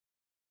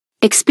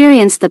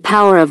Experience the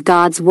power of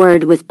God's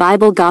Word with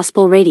Bible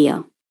Gospel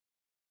Radio.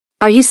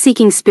 Are you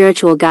seeking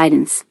spiritual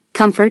guidance,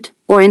 comfort,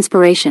 or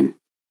inspiration?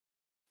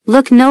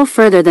 Look no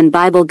further than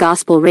Bible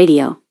Gospel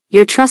Radio,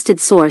 your trusted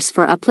source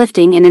for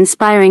uplifting and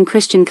inspiring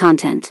Christian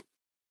content.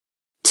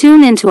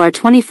 Tune into our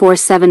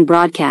 24/7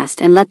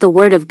 broadcast and let the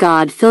Word of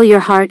God fill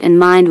your heart and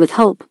mind with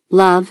hope,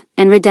 love,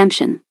 and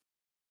redemption.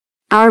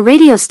 Our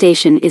radio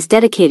station is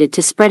dedicated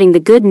to spreading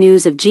the good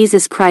news of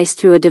Jesus Christ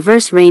through a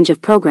diverse range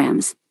of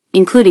programs,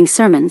 including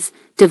sermons,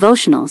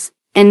 devotionals,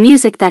 and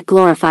music that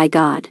glorify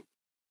God.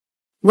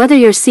 Whether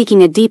you're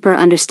seeking a deeper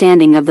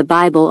understanding of the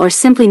Bible or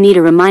simply need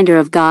a reminder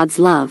of God's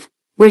love,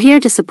 we're here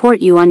to support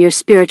you on your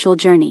spiritual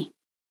journey.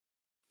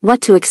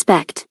 What to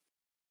expect?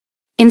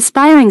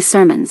 Inspiring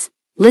sermons.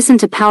 Listen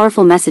to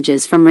powerful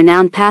messages from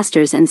renowned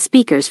pastors and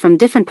speakers from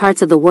different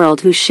parts of the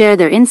world who share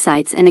their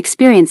insights and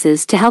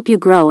experiences to help you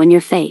grow in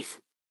your faith.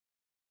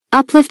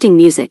 Uplifting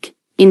music.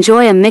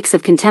 Enjoy a mix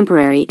of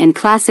contemporary and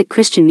classic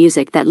Christian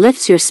music that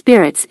lifts your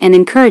spirits and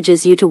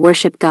encourages you to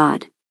worship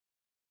God.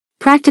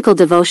 Practical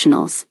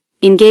devotionals.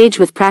 Engage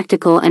with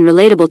practical and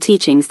relatable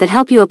teachings that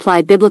help you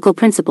apply biblical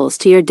principles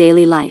to your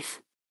daily life.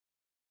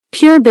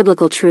 Pure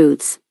biblical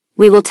truths.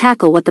 We will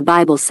tackle what the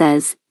Bible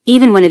says,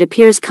 even when it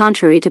appears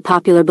contrary to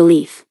popular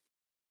belief.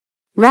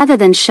 Rather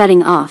than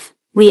shutting off,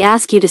 we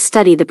ask you to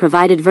study the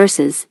provided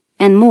verses,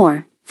 and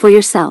more, for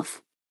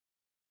yourself.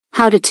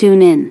 How to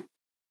tune in.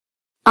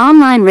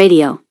 Online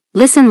radio.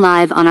 Listen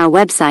live on our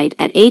website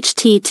at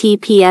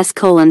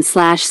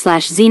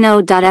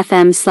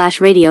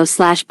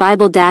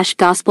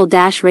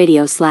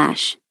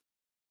https://zeno.fm/radio/bible-gospel-radio/.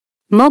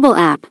 Mobile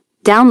app.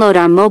 Download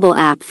our mobile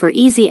app for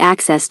easy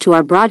access to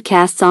our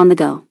broadcasts on the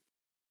go.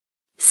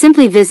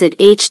 Simply visit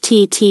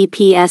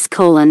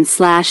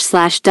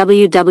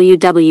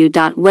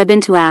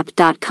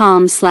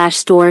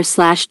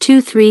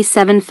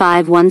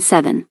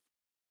https://www.webintoapp.com/store/237517.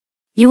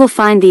 You will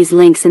find these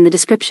links in the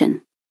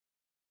description.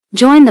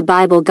 Join the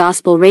Bible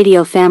Gospel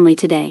Radio family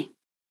today.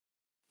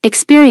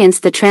 Experience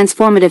the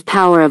transformative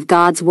power of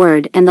God's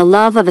Word and the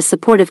love of a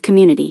supportive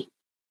community.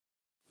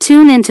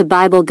 Tune into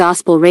Bible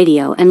Gospel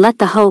Radio and let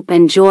the hope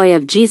and joy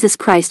of Jesus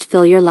Christ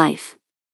fill your life.